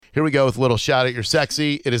Here we go with a little shout at You're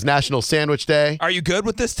Sexy. It is National Sandwich Day. Are you good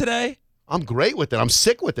with this today? I'm great with it. I'm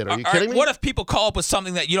sick with it. Are you kidding me? What if people call up with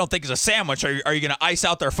something that you don't think is a sandwich? Are you going to ice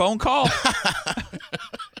out their phone call?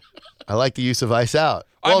 I like the use of ice out.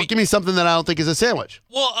 Well, give me something that I don't think is a sandwich.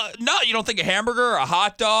 Well, no, you don't think a hamburger, a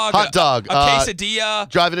hot dog, a quesadilla,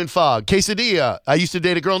 driving in fog, quesadilla. I used to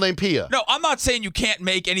date a girl named Pia. No, I'm not saying you can't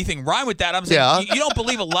make anything rhyme with that. I'm saying you don't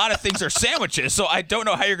believe a lot of things are sandwiches, so I don't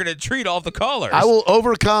know how you're going to treat all of the callers. I will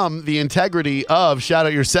overcome the integrity of Shout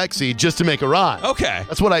Out You're Sexy just to make a rhyme. Okay.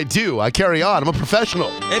 That's what I do. I carry on. I'm a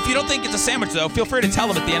professional. If you don't think it's a sandwich, though, feel free to tell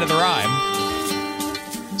them at the end of the rhyme.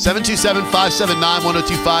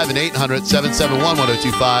 727-579-1025 and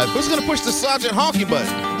 800-771-1025. Who's going to push the Sergeant Honky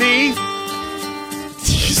button? Me.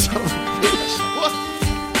 What?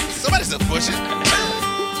 Somebody said push it.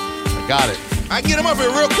 I got it. I can get him up here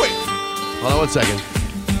real quick. Hold on 1 second.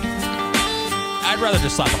 I'd rather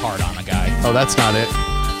just slap a heart on a guy. Oh, that's not it.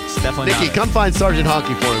 It's definitely Nikki, not come find Sergeant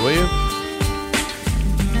Honky for me, will you?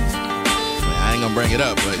 I ain't going to bring it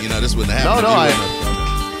up, but, this wouldn't happen. No,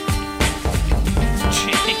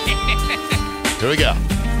 Here we go.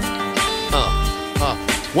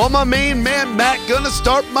 Well, my main man, Matt, gonna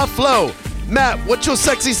start my flow. Matt, what's your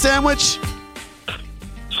sexy sandwich?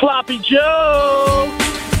 Sloppy Joe.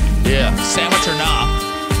 Yeah. Sandwich or not?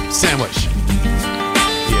 Sandwich.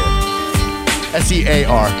 Yeah.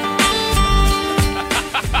 S-E-A-R.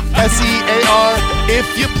 S-E-A-R,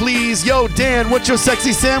 if you please. Yo, Dan, what's your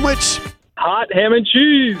sexy sandwich? Hot ham and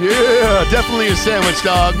cheese. Yeah, definitely a sandwich,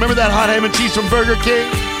 dog. Remember that hot ham and cheese from Burger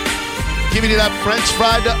King? Giving you that French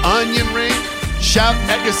fried to onion ring. Shout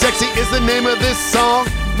at Your Sexy is the name of this song.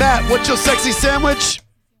 Matt, what's your sexy sandwich?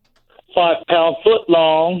 5-pound foot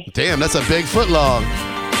long. Damn, that's a big foot long.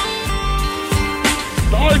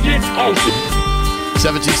 Sergeant Honky.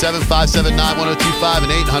 727-579-1025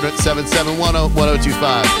 and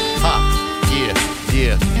 800-771-1025. Ha,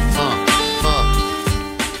 yeah.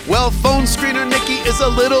 Well, phone screener Nikki is a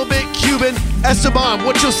little bit Cuban. Esteban,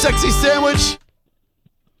 what's your sexy sandwich?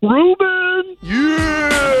 Reuben.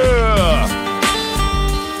 Yeah.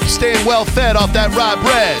 You staying well fed off that rye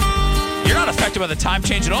bread. You're not affected by the time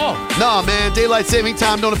change at all. Nah, man, daylight saving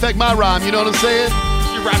time don't affect my rhyme. You know what I'm saying?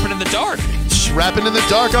 You're rapping in the dark. Rapping in the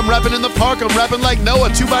dark, I'm rapping in the park. I'm rapping like Noah,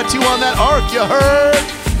 2x2 on that arc. You heard?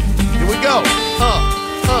 Here we go.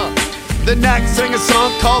 The Knack sang a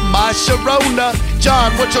song called My Sharona.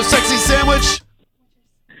 John, what's your sexy sandwich?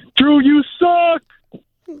 Drew, you suck.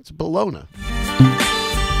 It's bologna.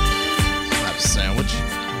 It's not a sandwich.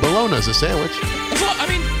 Bologna's a sandwich. That's all,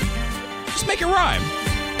 just make it rhyme.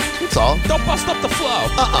 That's all. Don't bust up the flow.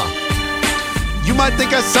 You might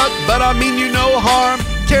think I suck, but I mean you no harm.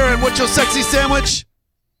 Karen, what's your sexy sandwich?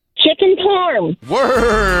 Chicken parm.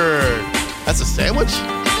 Word. That's a sandwich?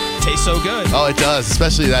 Tastes so good. Oh, it does,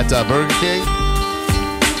 especially that Burger King.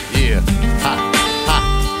 Yeah.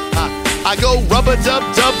 I go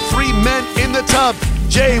rub-a-dub-dub, 3 men in the tub.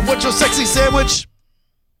 Jay, what's your sexy sandwich?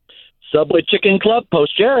 Subway Chicken Club,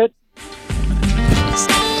 Post Jarrett.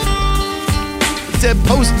 Said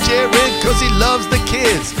Post Jared because he loves the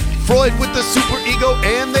kids. Freud with the super ego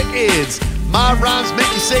and the ids. My rhymes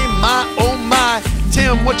make you say my, oh my.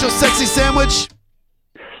 Tim, what's your sexy sandwich?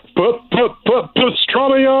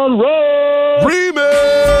 Pastrami on roll.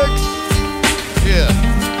 Remix! Yeah.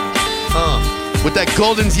 With that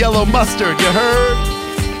Golden's yellow mustard, you heard?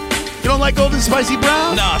 You don't like Golden Spicy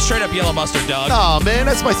Brown? Nah, straight up yellow mustard, dog. Oh, man,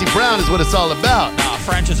 that Spicy Brown is what it's all about. Nah,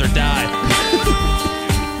 French's or die.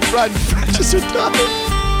 Riding French's or die.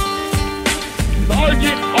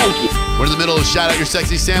 Sergeant Honky. We're in the middle of Shout Out Your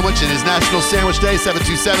Sexy Sandwich. It is National Sandwich Day,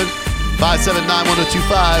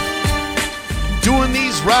 727-579-1025. Doing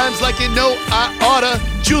these rhymes like you know I oughta.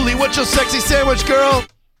 Julie, what's your sexy sandwich, girl?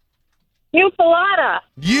 Mufalata.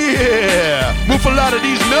 Yeah! Muffalata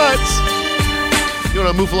these nuts! You know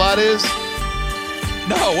what a muffalata is?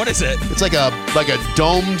 No, what is it? It's like a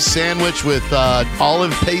domed sandwich with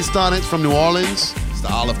olive paste on it. It's from New Orleans. It's the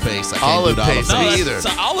olive paste. I can't Olive do the paste. olive Me paste. either. So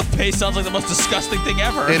olive paste sounds like the most disgusting thing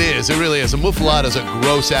ever. It is. It really is. A muffalata is a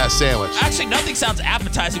gross-ass sandwich. Actually, nothing sounds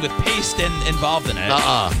appetizing with paste involved in it.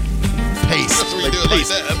 Paste. That's what you do it like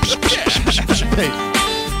that. Paste.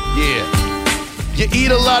 Yeah. You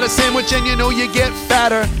eat a lot of sandwich and you know you get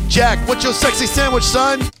fatter. Jack, what's your sexy sandwich,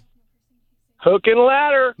 son? Hook and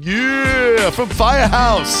ladder. Yeah, from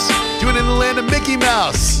Firehouse. Doing it in the land of Mickey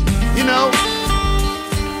Mouse. You know,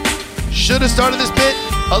 should have started this bit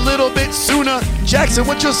a little bit sooner. Jackson,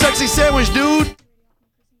 what's your sexy sandwich, dude?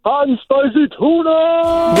 Hot and spicy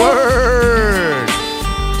tuna. Word.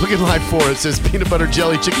 Look at line 4. It says peanut butter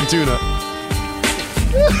jelly chicken tuna.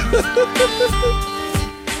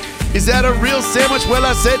 Is that a real sandwich? Well,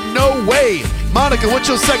 I said no way. Monica, what's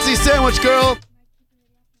your sexy sandwich, girl?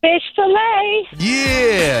 Fish fillet.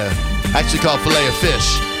 Yeah. Actually called filet of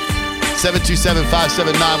fish.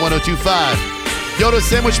 727-579-1025. Yo, does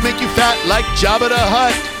sandwich make you fat like Jabba the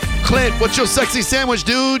Hutt? Clint, what's your sexy sandwich,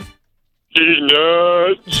 dude?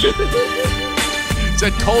 Peanuts.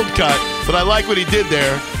 Said cold cut, but I like what he did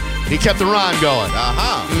there. He kept the rhyme going.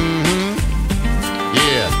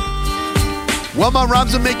 Yeah. Well, my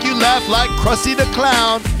rhymes will make you laugh like Krusty the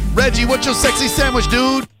Clown. Reggie, what's your sexy sandwich,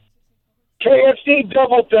 dude? KFC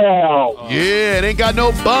Double Down. Yeah, it ain't got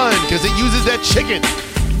no bun because it uses that chicken.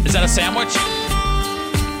 Is that a sandwich?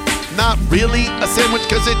 Not really a sandwich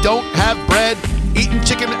because it don't have bread. Eating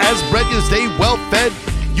chicken as bread, you stay well fed.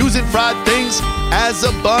 Using fried things as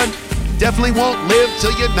a bun. Definitely won't live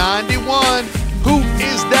till you're 91. Who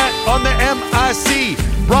is that on the MIC?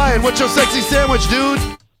 Brian, what's your sexy sandwich, dude?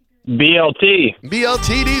 BLT.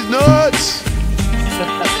 BLT these nuts.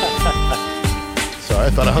 Sorry, I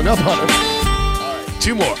thought I hung up on him. All right,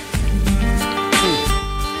 2 more.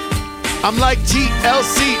 I'm like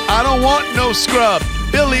TLC. I don't want no scrub.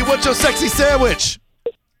 Billy, what's your sexy sandwich?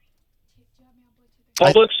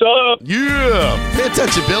 Public sub. Yeah. Pay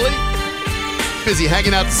attention, Billy. Busy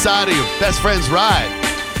hanging out the side of your best friend's ride.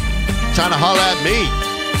 Trying to holler at me.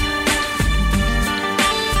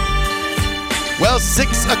 Well,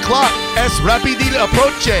 6 o'clock. Es rapidito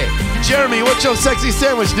aproche. Jeremy, what's your sexy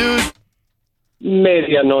sandwich, dude?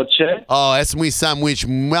 Medianoche. Oh, es mi sandwich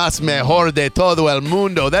más mejor de todo el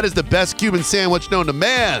mundo. That is the best Cuban sandwich known to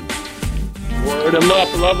man. Word him up.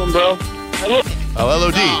 Love him, bro. Oh,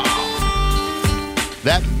 LOD.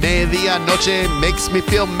 That medianoche makes me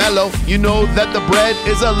feel mellow. You know that the bread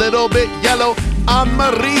is a little bit yellow.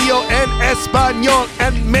 Amarillo en español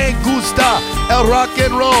and me gusta el rock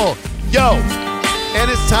and roll. Yo, and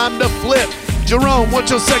it's time to flip. Jerome, what's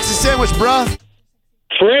your sexy sandwich, bruh?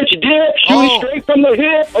 French dip. Shoot straight from the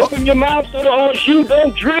hip. Open your mouth so the whole shoe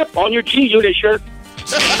don't drip on your G-Unit shirt.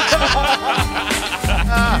 Sergeant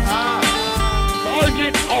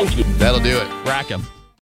Honky. That'll do it. Rack him.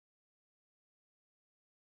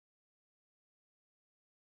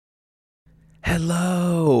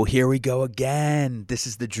 Hello, here we go again. This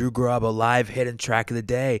is the Drew Garabo live hidden track of the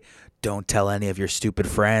day. Don't tell any of your stupid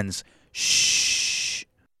friends. Shh.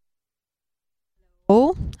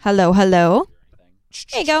 Oh, hello.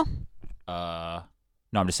 There you go. No,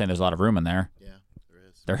 I'm just saying there's a lot of room in there. Yeah, there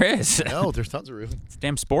is. There is. No, there's tons of room. It's a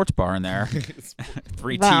damn sports bar in there.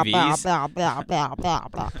 3 Blah, TVs. blah, blah, blah, blah,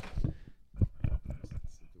 blah.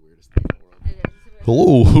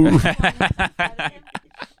 Hello.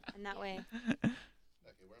 And that way,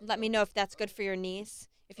 let me know if that's good for your niece.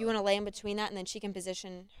 If you want to lay in between that, and then she can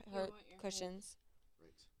position her cushions.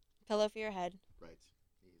 Pillow for your head. Right.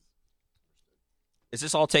 Is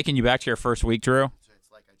this all taking you back to your first week, Drew? It's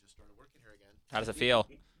like I just started working here again. How does it feel?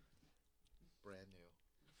 Brand new.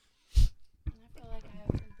 I feel like I have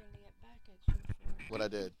something to get back at you for. What I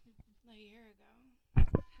did. A year ago.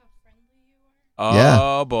 How friendly you were. Oh,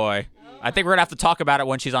 Yeah. boy. I think we're going to have to talk about it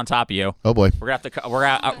when she's on top of you. Oh, boy. We're going to have to... We're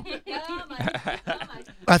gonna,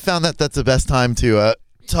 I found that that's the best time to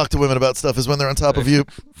talk to women about stuff is when they're on top of you.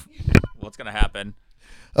 what's going to happen?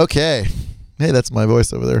 Okay. Hey, that's my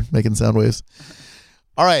voice over there making sound waves.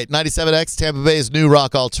 All right, 97X, Tampa Bay's new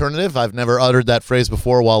rock alternative. I've never uttered that phrase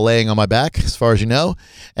before while laying on my back, as far as you know.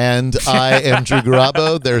 And I am Drew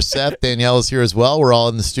Garabo. There's Seth. Danielle is here as well. We're all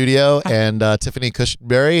in the studio. And Tiffany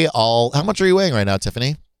Cushberry, how much are you weighing right now,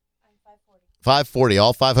 Tiffany? 540.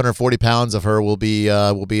 All 540 pounds of her will be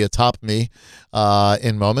atop me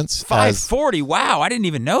in moments. 540. Wow, I didn't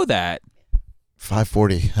even know that.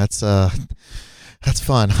 540. That's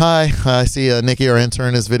fun. Hi, I see Nikki, our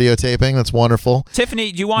intern, is videotaping. That's wonderful.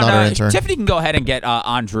 Tiffany, do you want Not our intern. Tiffany can go ahead and get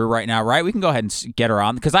on Drew right now, right? We can go ahead and get her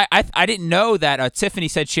on because I didn't know that Tiffany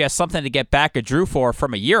said she has something to get back at Drew for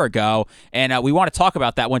from a year ago, and we want to talk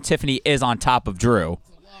about that when Tiffany is on top of Drew.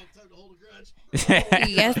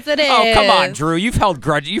 Yes, it is. Oh, come on, Drew. You've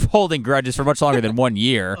holding grudges for much longer than 1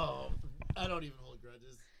 year. I don't even hold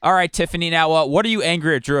grudges. All right, Tiffany. Now, what are you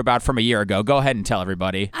angry at Drew about from a year ago? Go ahead and tell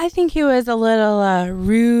everybody. I think he was a little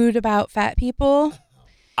rude about fat people.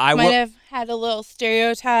 Might have had a little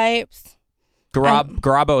stereotypes.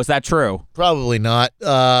 Garabo, is that true? Probably not.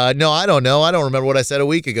 No, I don't know. I don't remember what I said a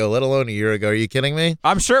week ago, let alone a year ago. Are you kidding me?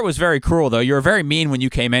 I'm sure it was very cruel, though. You were very mean when you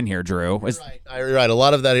came in here, Drew. You're right. A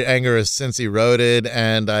lot of that anger has since eroded,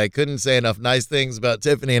 and I couldn't say enough nice things about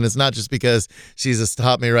Tiffany, and it's not just because she's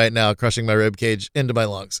atop me right now, crushing my rib cage into my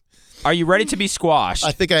lungs. Are you ready to be squashed?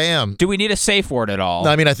 I think I am. Do we need a safe word at all? No,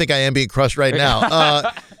 I mean, I think I am being crushed right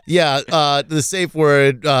now. Yeah, the safe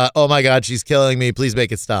word. Oh my God, she's killing me. Please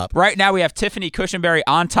make it stop. Right now, we have Tiffany Cushenberry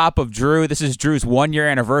on top of Drew. This is Drew's 1-year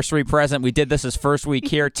anniversary present. We did this his first week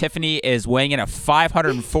here. Tiffany is weighing in at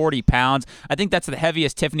 540 pounds. I think that's the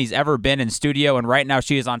heaviest Tiffany's ever been in studio, and right now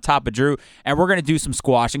she is on top of Drew, and we're going to do some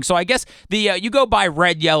squashing. So I guess you go by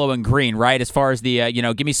red, yellow, and green, right, as far as the,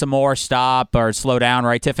 give me some more, stop, or slow down,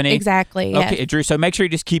 right, Tiffany? Exactly, Okay, yes. Drew, so make sure you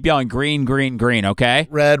just keep yelling green, green, green, okay?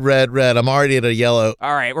 Red, red, red. I'm already at a yellow.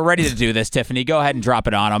 All right, we're ready to do this, Tiffany. Go ahead and drop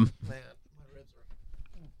it on him.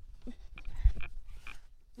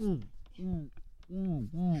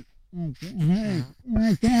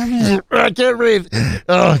 I can't breathe.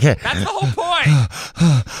 Oh, okay. That's the whole point.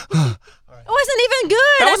 It wasn't even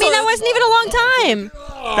good. That wasn't even a long time.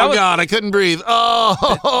 Oh, God, I couldn't breathe.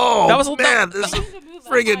 Oh, That was- man. This is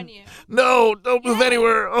friggin'. No, don't move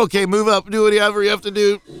anywhere. Okay, move up. Do whatever you have to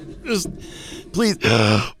do. Just, please.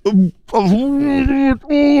 I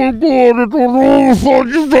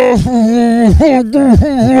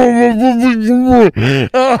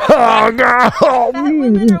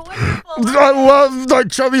love the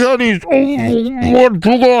chubby honeys. One,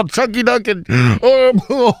 two, go, Chucky Duncan.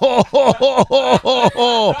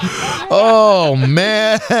 Oh,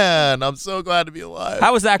 man. I'm so glad to be alive.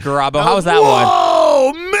 How was that, Garabo? How was that one?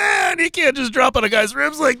 Oh, man. You can't just drop on a guy's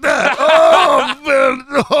ribs like that. Oh, man.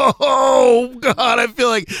 Oh, God. I feel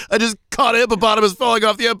like I just caught a hippopotamus falling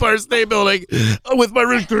off the Empire State Building with my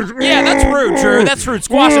wrist. Yeah, that's rude, Drew. That's rude.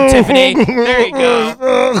 Squash him, Tiffany. There you go.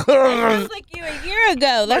 Just like you a year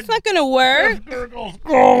ago. That's not going to work. I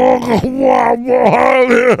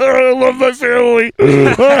love my family.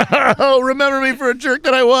 Oh, remember me for a jerk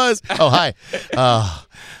that I was. Oh, hi.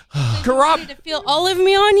 Garab. To feel all of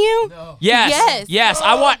me on you? No. Yes. Yes.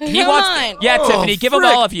 I want. He Come wants. on. Yeah, Tiffany. Give him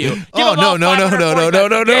frick. all of you. Give Oh, him no, all no, no, no, no, no, 540. no,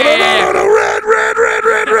 no, no, Yeah. no, no, no, red, red, red,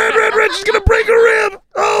 red, red, red, red. She's going to break a rib.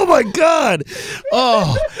 Oh, my God.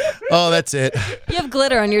 Oh, that's it. You have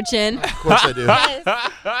glitter on your chin. Of course I do. Yes.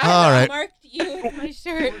 All right. Marked you with my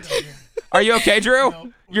shirt. Are you okay,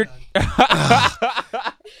 Drew? You're.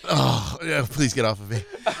 Oh, yeah, please get off of me.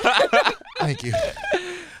 Thank you.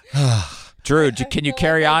 Drew, can you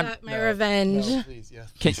carry I on? got my revenge. Please, yeah.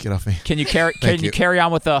 Please get off me. Can you carry? Thank Can you you. carry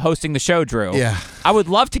on with hosting the show, Drew? Yeah. I would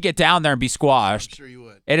love to get down there and be squashed. I'm sure you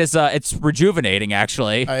would. It is. It's rejuvenating,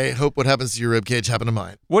 actually. I hope what happens to your rib cage happened to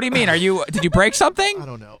mine. What do you mean? Did you break something? I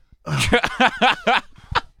don't know.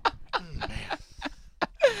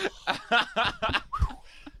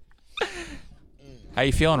 How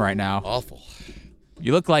you feeling right now? Awful.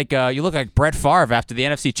 You look like Brett Favre after the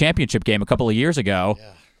NFC Championship game a couple of years ago.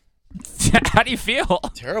 Yeah. How do you feel?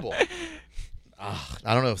 Terrible. I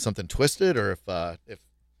don't know if something twisted or if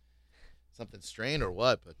something strained or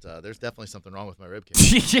what, but there's definitely something wrong with my rib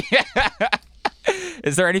cage. Yeah.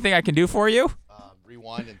 Is there anything I can do for you?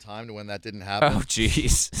 Rewind in time to when that didn't happen. Oh,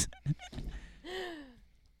 jeez.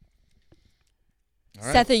 All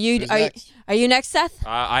right. Seth, Who's next? are you next, Seth?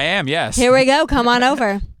 I am. Yes. Here we go. Come on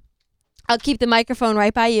over. I'll keep the microphone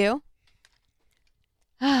right by you.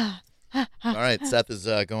 All right, Seth is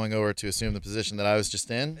going over to assume the position that I was just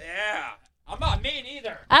in. Yeah. I'm not mean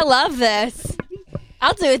either. I love this.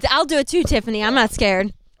 I'll do it. I'll do it too, Tiffany. I'm not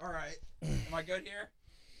scared. All right. Am I good here?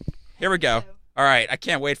 Here we go. All right. I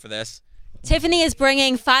can't wait for this. Tiffany is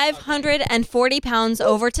bringing 540 pounds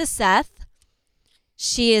over to Seth.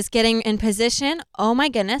 She is getting in position. Oh my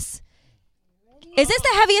goodness. Is this the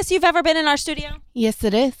heaviest you've ever been in our studio? Yes,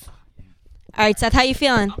 it is. All right, Seth, how you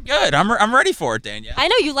feeling? Good. I'm ready for it, Danielle. I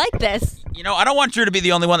know you like this. You know, I don't want Drew to be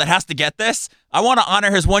the only one that has to get this. I want to honor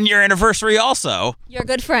his 1-year anniversary also. You're a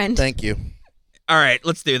good friend. Thank you. All right,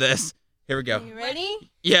 let's do this. Here we go. You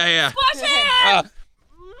ready? Yeah. Squash it!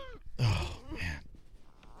 Oh, man.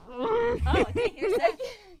 Oh, I can't hear Seth.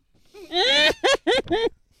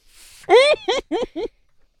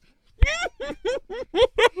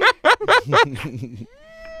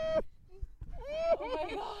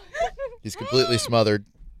 He's completely smothered.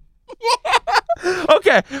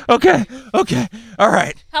 Okay. All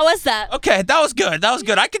right. How was that? Okay, that was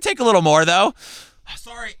good. I could take a little more though.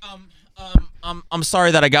 Sorry. I'm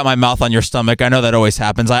sorry that I got my mouth on your stomach. I know that always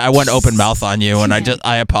happens. I went open mouth on you, and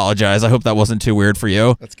I apologize. I hope that wasn't too weird for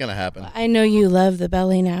you. That's gonna happen. I know you love the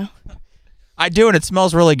belly now. I do, and it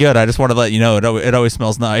smells really good. I just wanted to let you know it always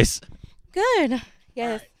smells nice. Good.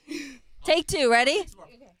 Yes. Take two. Ready?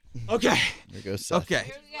 Okay. Here goes Seth.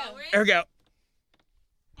 Okay. Here we go.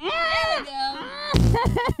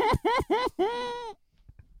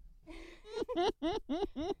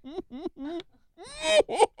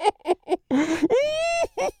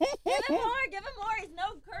 Give him more. He's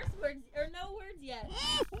no curse words or no words yet.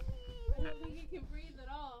 I don't think you can breathe at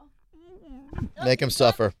all. Make him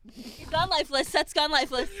suffer. He's gone lifeless. Seth's gone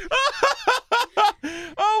lifeless.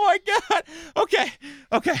 Oh my God. Okay.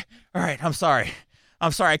 All right. I'm sorry.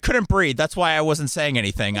 I couldn't breathe. That's why I wasn't saying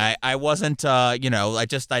anything. I wasn't, I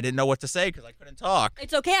didn't know what to say because I couldn't talk.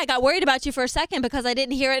 It's okay. I got worried about you for a second because I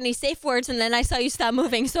didn't hear any safe words, and then I saw you stop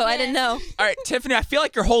moving, so I didn't know. All right, Tiffany, I feel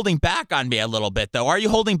like you're holding back on me a little bit, though. Are you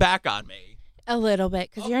holding back on me? A little bit,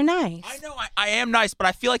 because you're nice. I know I am nice, but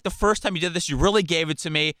I feel like the first time you did this, you really gave it to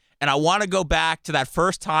me, and I want to go back to that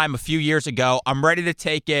first time a few years ago. I'm ready to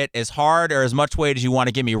take it as hard or as much weight as you want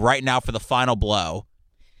to give me right now for the final blow.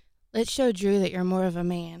 Let's show Drew that you're more of a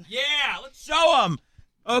man. Yeah, let's show him.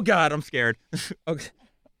 Oh, God, I'm scared. Okay.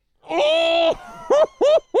 Oh!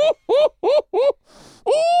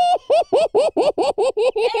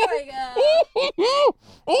 There we go.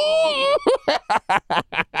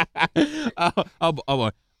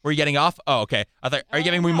 Oh, were you getting off? Oh, okay. I thought, are you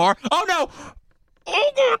giving me more? Oh, no.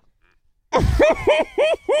 Oh, God.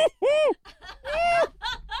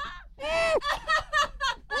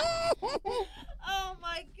 Oh,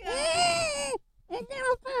 my God.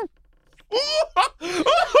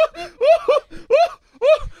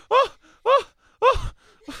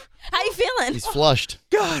 How you feeling? He's flushed.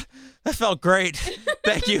 God, that felt great.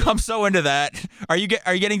 Thank you. I'm so into that. Are you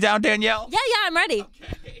getting down, Danielle? Yeah, I'm ready.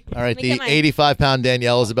 Okay. All right, Let me the get 85-pound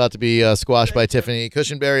Danielle is about to be squashed by Tiffany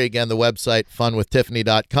Cushenberry. Again, the website,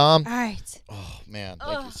 funwithtiffany.com. All right. Oh, man.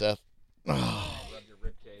 Thank you, Seth. Oh,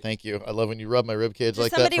 thank you. I love when you rub my rib cage Does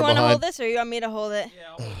like that somebody from want to behind. hold this, or you want me to hold it? Yeah,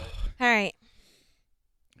 I'll hold it. All right.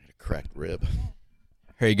 A cracked rib.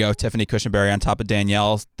 Here you go, Tiffany Cushenberry on top of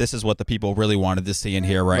Danielle. This is what the people really wanted to see and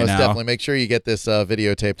hear right Most now. definitely. Make sure you get this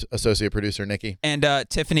videotaped, associate producer Nikki. And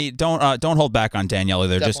Tiffany, don't hold back on Danielle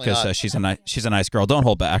either, just Definitely because not. she's a nice girl. Don't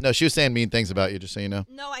hold back. No, she was saying mean things about you, just so you know.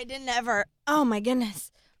 No, I didn't ever. Oh, my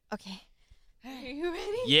goodness. Okay. Are you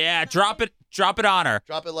ready? Yeah, drop it on her.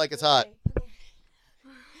 Drop it like it's hot.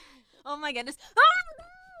 Oh, my goodness.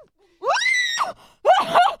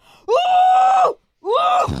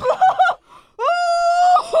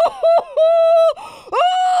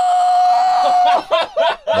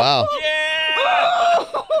 Wow. Yeah!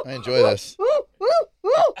 I enjoy this. I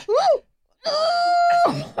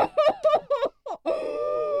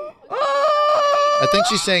think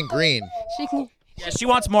she's saying green. She can. Yeah, she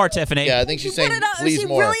wants more, Tiffany. Yeah, I think she's saying Put it on. please She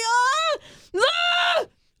more. Really,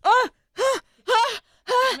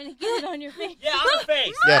 I'm going to get it on your face. Yeah, on her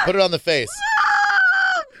face. Yeah, put it on the face.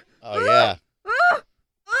 Oh, yeah.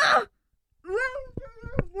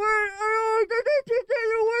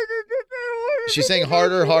 She's saying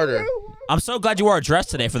harder, harder. I'm so glad you wore a dress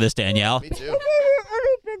today for this, Danielle. Me too.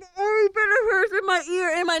 Everything hurts in my ear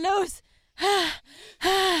and my nose.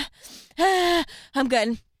 I'm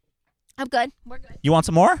good. We're good. You want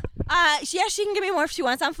some more? Yeah, she can give me more if she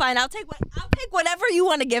wants. I'm fine. I'll take whatever you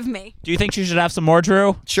want to give me. Do you think she should have some more,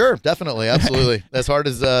 Drew? Sure, definitely, absolutely. As hard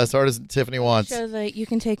as Tiffany wants. Show that you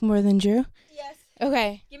can take more than Drew. Yes.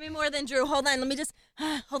 Okay. Give me more than Drew. Hold on. Let me just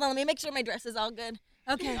hold on. Let me make sure my dress is all good.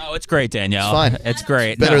 Okay. Oh, it's great, Danielle. It's fine. It's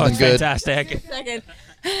great. Better No, than it's good. Fantastic. Second.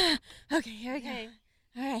 Okay, here we go.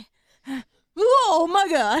 All right. Oh my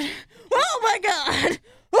god. Oh my god.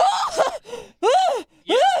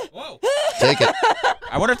 Whoa. Take it.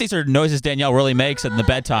 I wonder if these are noises Danielle really makes in the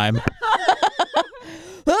bedtime.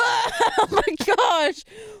 Oh my gosh.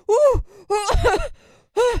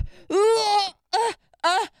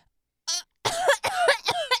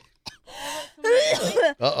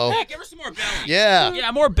 Uh-oh. Yeah, give her some more belly. Yeah.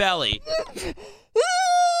 Yeah, more belly.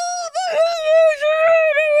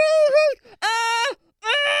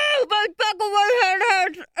 My back of my head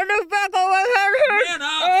hurts, and the back of my head hurts. Man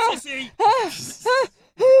up, sissy.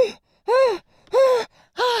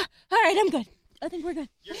 All right, I'm good. I think we're good.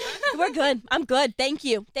 You're good? We're good. I'm good. Thank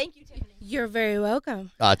you. Thank you, Tiffany. You're very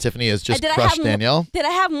welcome. Tiffany has just Did I crushed have Danielle. Did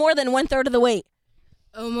I have more than 1/3 of the weight?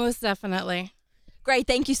 Oh, most definitely. Great.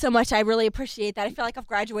 Thank you so much. I really appreciate that. I feel like I've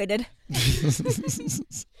graduated.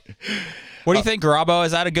 What do you think, Garabo?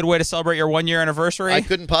 Is that a good way to celebrate your 1-year anniversary? I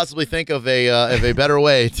couldn't possibly think of a better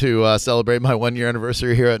way to celebrate my 1-year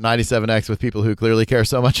anniversary here at 97X with people who clearly care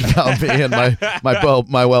so much about me and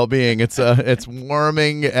my well-being. It's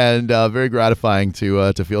warming and very gratifying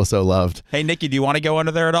to feel so loved. Hey, Nikki, do you want to go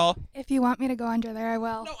under there at all? If you want me to go under there, I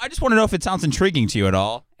will. No, I just want to know if it sounds intriguing to you at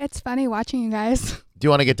all. It's funny watching you guys. Do you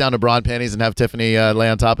want to get down to bra and panties and have Tiffany lay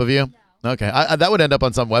on top of you? No. Okay, that would end up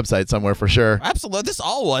on some website somewhere for sure. Absolutely. This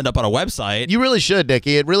all will end up on a website. You really should,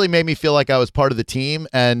 Nikki. It really made me feel like I was part of the team,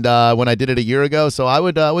 and when I did it a year ago, so I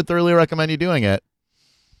would thoroughly recommend you doing it.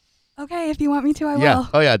 Okay, if you want me to, I Yeah. will.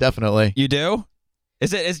 Oh yeah, definitely. You do?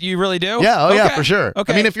 Is you really do? Yeah. Oh yeah, Okay. for sure.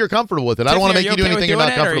 Okay. I mean, if you're comfortable with it, I don't want to Tiffany, make you do are you okay anything you're with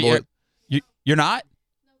not doing it, or comfortable with. You're not?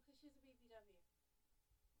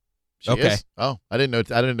 She Okay. is? Oh, I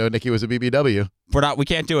didn't know Nikki was a BBW. We're not. We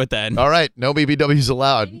can't do it then. All right, no BBWs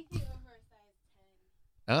allowed.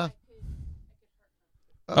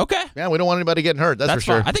 Okay. Yeah, we don't want anybody getting hurt. That's for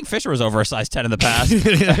sure. Fine. I think Fisher was over a size 10 in the past.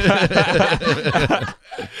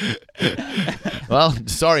 Well,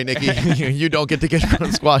 sorry, Nikki. You don't get to get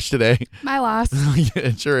squash today. My loss.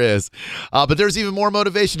 It sure is. But there's even more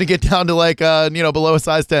motivation to get down to below a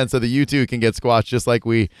size 10 so that you too can get squashed just like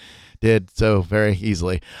we did so very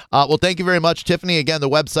easily. Well, thank you very much, Tiffany. Again, the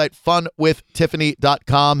website,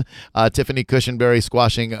 funwithtiffany.com. Tiffany Cushenberry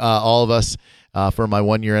squashing all of us for my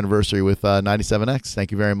 1-year anniversary with 97X.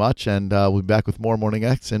 Thank you very much, and we'll be back with more Morning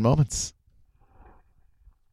X in moments.